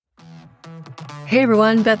Hey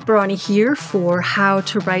everyone, Beth Barani here for How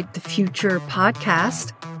to Write the Future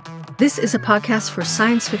podcast. This is a podcast for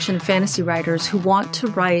science fiction and fantasy writers who want to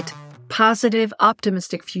write positive,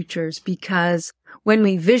 optimistic futures because when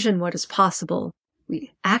we vision what is possible,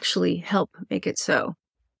 we actually help make it so.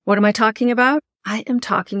 What am I talking about? I am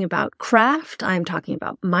talking about craft. I'm talking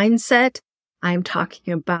about mindset. I'm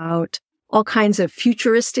talking about all kinds of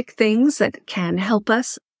futuristic things that can help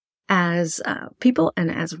us as people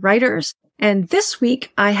and as writers. And this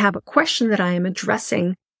week, I have a question that I am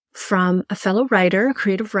addressing from a fellow writer, a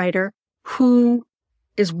creative writer, who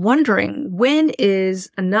is wondering, when is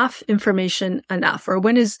enough information enough? Or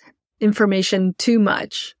when is information too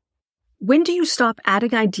much? When do you stop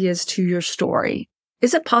adding ideas to your story?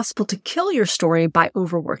 Is it possible to kill your story by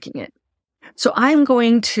overworking it? So I'm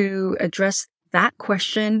going to address that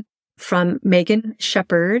question from Megan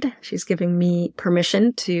Shepard. She's giving me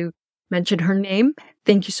permission to mention her name.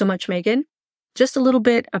 Thank you so much, Megan. Just a little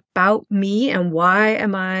bit about me and why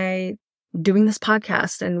am I doing this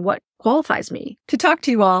podcast and what qualifies me to talk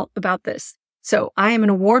to you all about this. So I am an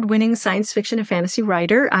award-winning science fiction and fantasy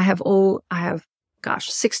writer. I have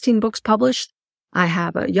 16 books published. I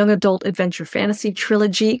have a young adult adventure fantasy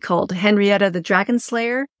trilogy called Henrietta the Dragon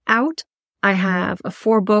Slayer out. I have a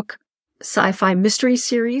 4-book sci-fi mystery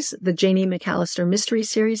series, the Janie McAllister Mystery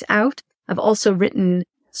Series out. I've also written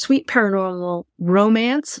sweet paranormal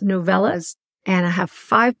romance novellas. And I have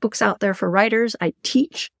 5 books out there for writers. I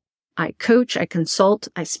teach, I coach, I consult,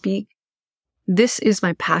 I speak. This is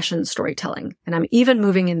my passion, storytelling. And I'm even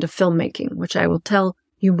moving into filmmaking, which I will tell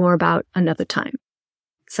you more about another time.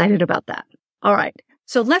 Excited about that. All right.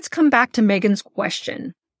 So let's come back to Megan's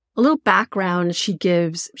question. A little background she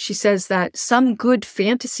gives. She says that some good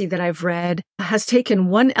fantasy that I've read has taken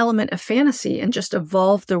one element of fantasy and just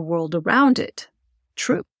evolved the world around it.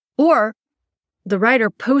 True. Or the writer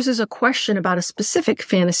poses a question about a specific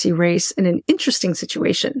fantasy race in an interesting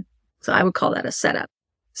situation. So I would call that a setup.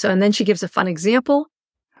 And then she gives a fun example.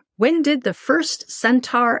 When did the first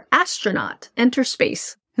Centaur astronaut enter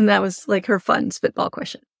space? And that was like her fun spitball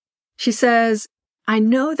question. She says, I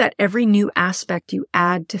know that every new aspect you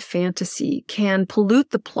add to fantasy can pollute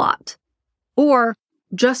the plot or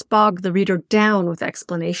just bog the reader down with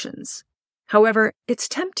explanations. However, it's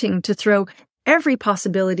tempting to throw every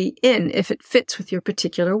possibility in if it fits with your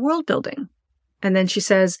particular world building. And then she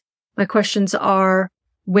says, my questions are,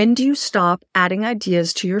 when do you stop adding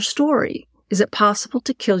ideas to your story? Is it possible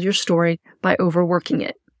to kill your story by overworking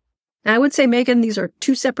it? Now, I would say, Megan, these are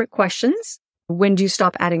 2 separate questions. When do you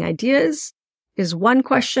stop adding ideas is one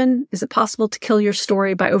question. Is it possible to kill your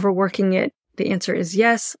story by overworking it? The answer is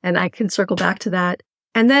yes. And I can circle back to that.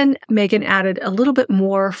 And then Megan added a little bit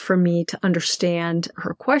more for me to understand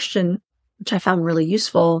her question, which I found really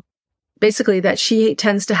useful. Basically, that she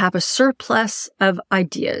tends to have a surplus of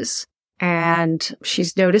ideas. And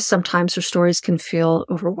she's noticed sometimes her stories can feel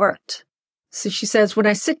overworked. So she says, when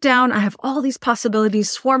I sit down, I have all these possibilities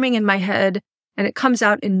swarming in my head, and it comes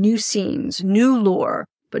out in new scenes, new lore,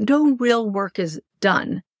 but no real work is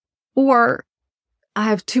done. Or I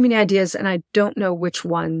have too many ideas and I don't know which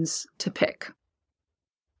ones to pick.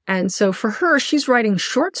 And so for her, she's writing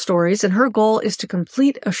short stories, and her goal is to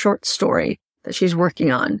complete a short story that she's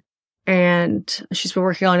working on. And she's been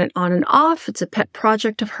working on it on and off. It's a pet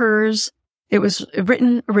project of hers. It was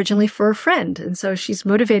written originally for a friend, and so she's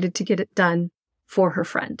motivated to get it done for her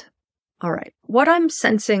friend. All right. What I'm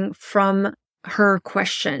sensing from her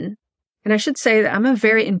question, and I should say that I'm a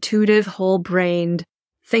very intuitive, whole-brained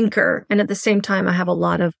thinker, and at the same time, I have a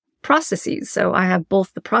lot of processes. So I have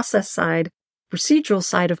both the process side, procedural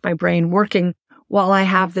side of my brain working while I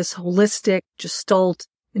have this holistic, gestalt,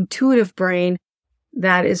 intuitive brain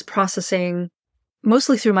that is processing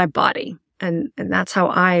mostly through my body. And that's how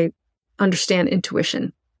I understand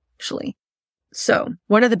intuition, actually. So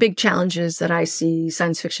one of the big challenges that I see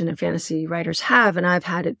science fiction and fantasy writers have, and I've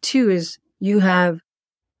had it too, is you have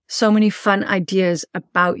so many fun ideas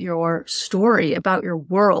about your story, about your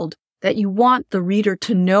world, that you want the reader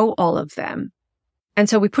to know all of them. And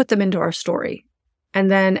so we put them into our story. And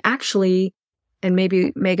then actually, and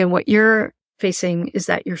maybe, Megan, what you're facing is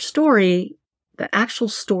that your story, the actual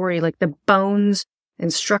story, like the bones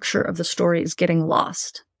and structure of the story, is getting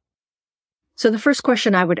lost. So the first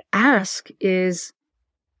question I would ask is,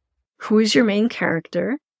 who is your main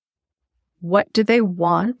character? What do they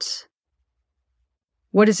want?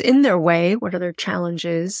 What is in their way? What are their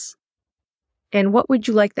challenges? And what would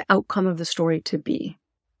you like the outcome of the story to be?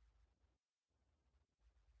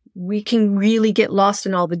 We can really get lost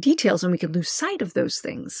in all the details and we can lose sight of those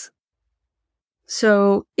things.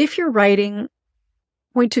 So if you're writing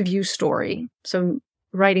point of view story, so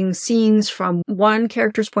writing scenes from one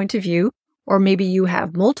character's point of view, or maybe you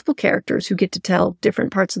have multiple characters who get to tell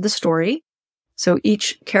different parts of the story. So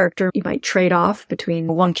each character, you might trade off between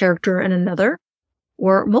one character and another,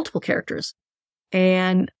 or multiple characters.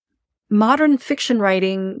 And modern fiction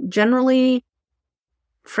writing generally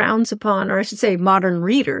frowns upon, or I should say modern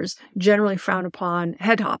readers generally frown upon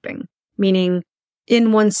head hopping, meaning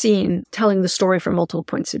in one scene telling the story from multiple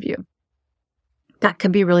points of view. That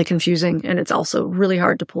can be really confusing, and it's also really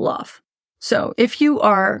hard to pull off. So if you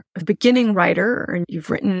are a beginning writer and you've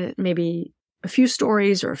written maybe a few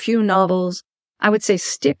stories or a few novels, I would say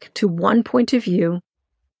stick to one point of view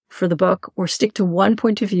for the book, or stick to one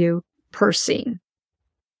point of view per scene.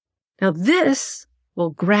 Now this will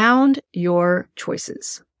ground your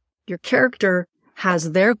choices. Your character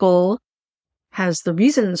has their goal, has the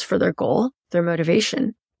reasons for their goal, their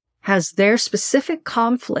motivation, has their specific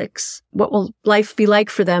conflicts, what will life be like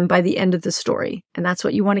for them by the end of the story. And that's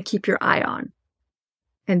what you want to keep your eye on.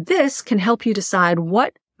 And this can help you decide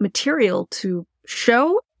what material to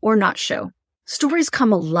show or not show. Stories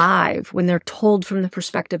come alive when they're told from the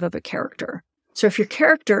perspective of a character. So if your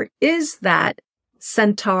character is that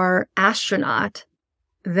centaur astronaut,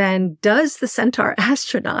 then does the centaur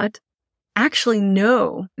astronaut actually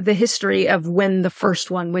know the history of when the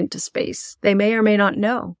first one went to space? They may or may not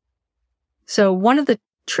know. So one of the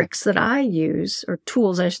tricks that I use, or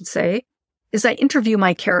tools I should say, is I interview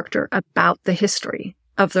my character about the history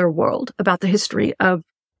of their world, about the history of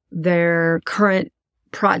their current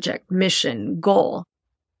project, mission, goal.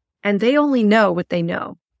 And they only know what they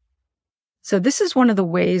know. So this is one of the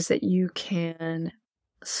ways that you can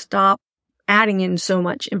stop adding in so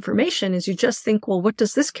much information, is you just think, well, what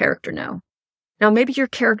does this character know? Now, maybe your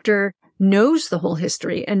character knows the whole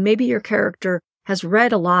history, and maybe your character has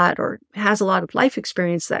read a lot or has a lot of life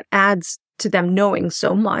experience that adds to them knowing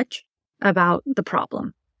so much about the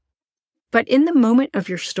problem. But in the moment of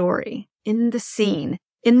your story, in the scene,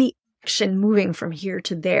 in the action moving from here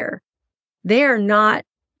to there, they are not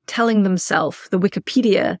telling themselves the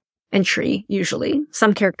Wikipedia entry, usually.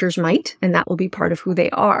 Some characters might, and that will be part of who they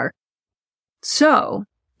are. So,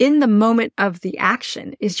 in the moment of the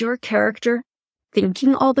action, is your character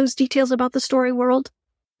thinking all those details about the story world?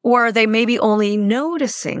 Or are they maybe only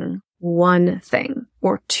noticing one thing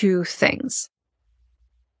or two things?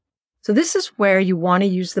 So this is where you want to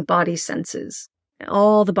use the body senses,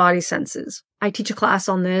 all the body senses. I teach a class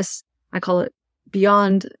on this. I call it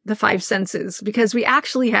Beyond the Five Senses, because we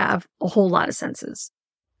actually have a whole lot of senses.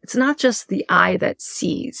 It's not just the eye that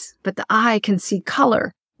sees, but the eye can see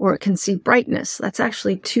color, or it can see brightness. That's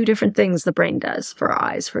actually two different things the brain does for our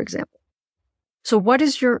eyes, for example. So what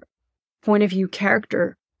is your point of view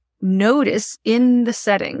character notice in the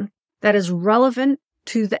setting that is relevant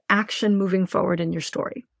to the action moving forward in your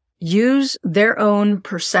story? Use their own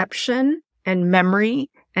perception and memory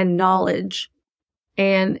and knowledge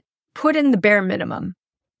and put in the bare minimum.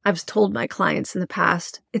 I've told my clients in the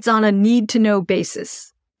past, it's on a need-to-know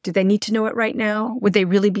basis. Do they need to know it right now? Would they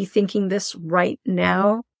really be thinking this right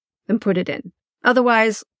now? Then put it in.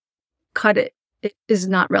 Otherwise, cut it. It is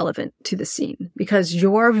not relevant to the scene, because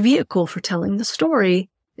your vehicle for telling the story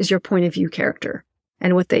is your point of view character.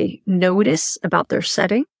 And what they notice about their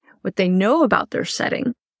setting, what they know about their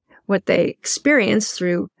setting, what they experience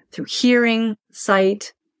through hearing,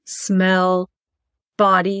 sight, smell,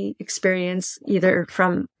 body experience, either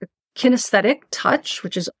from kinesthetic touch,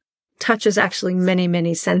 touch is actually many,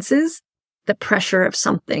 many senses, the pressure of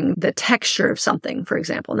something, the texture of something, for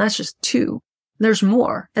example. And that's just two. There's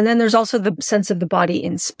more. And then there's also the sense of the body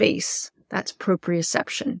in space. That's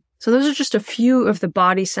proprioception. So those are just a few of the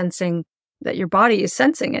body sensing that your body is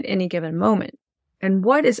sensing at any given moment. And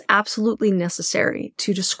what is absolutely necessary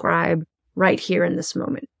to describe right here in this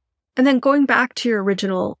moment. And then going back to your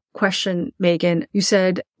original question, Megan, you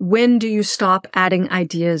said, when do you stop adding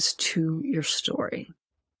ideas to your story?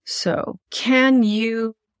 So can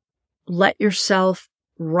you let yourself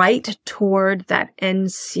write toward that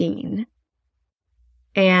end scene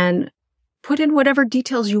and put in whatever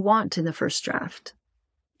details you want in the first draft?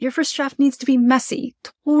 Your first draft needs to be messy,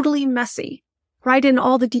 totally messy. Write in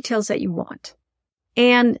all the details that you want.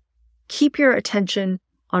 And keep your attention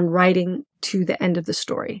on writing to the end of the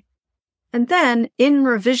story. And then in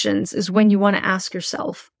revisions is when you want to ask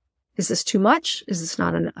yourself, is this too much? Is this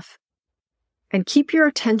not enough? And keep your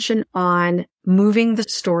attention on moving the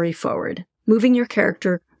story forward, moving your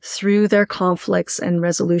character through their conflicts and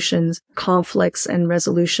resolutions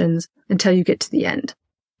until you get to the end.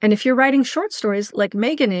 And if you're writing short stories like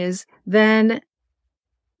Megan is, then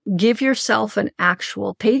give yourself an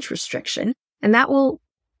actual page restriction, and that will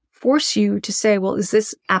force you to say, well, is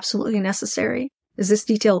this absolutely necessary? Is this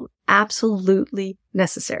detail absolutely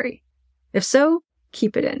necessary? If so,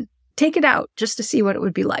 keep it in. Take it out just to see what it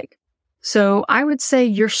would be like. So I would say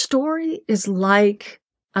your story is like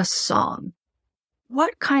a song.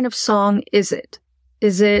 What kind of song is it?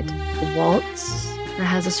 Is it a waltz that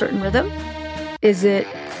has a certain rhythm? Is it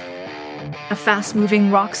a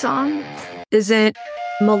fast-moving rock song? Is it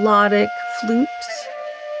melodic flute,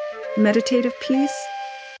 meditative piece?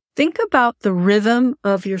 Think about the rhythm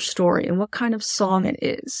of your story and what kind of song it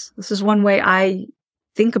is. This is one way I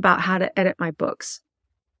think about how to edit my books.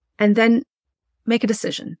 And then make a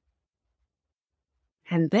decision.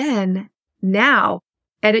 And then now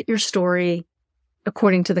edit your story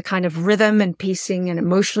according to the kind of rhythm and pacing and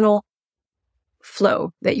emotional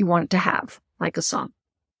flow that you want it to have, like a song.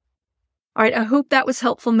 All right, I hope that was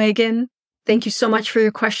helpful, Megan. Thank you so much for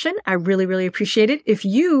your question. I really, really appreciate it. If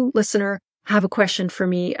you, listener, have a question for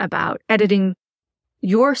me about editing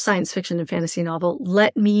your science fiction and fantasy novel,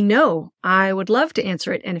 let me know. I would love to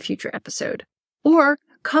answer it in a future episode. Or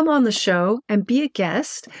come on the show and be a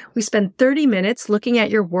guest. We spend 30 minutes looking at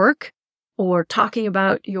your work or talking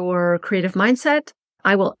about your creative mindset.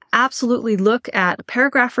 I will absolutely look at a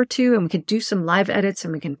paragraph or two and we can do some live edits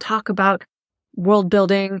and we can talk about world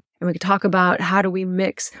building and we can talk about how do we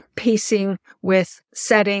mix pacing with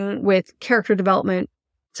setting, with character development.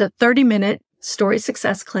 It's a 30-minute story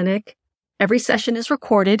success clinic. Every session is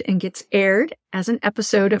recorded and gets aired as an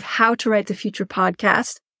episode of How to Write the Future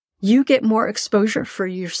podcast. You get more exposure for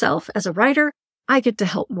yourself as a writer. I get to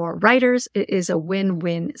help more writers. It is a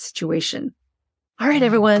win-win situation. All right,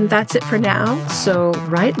 everyone, that's it for now. So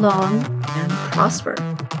write long and prosper.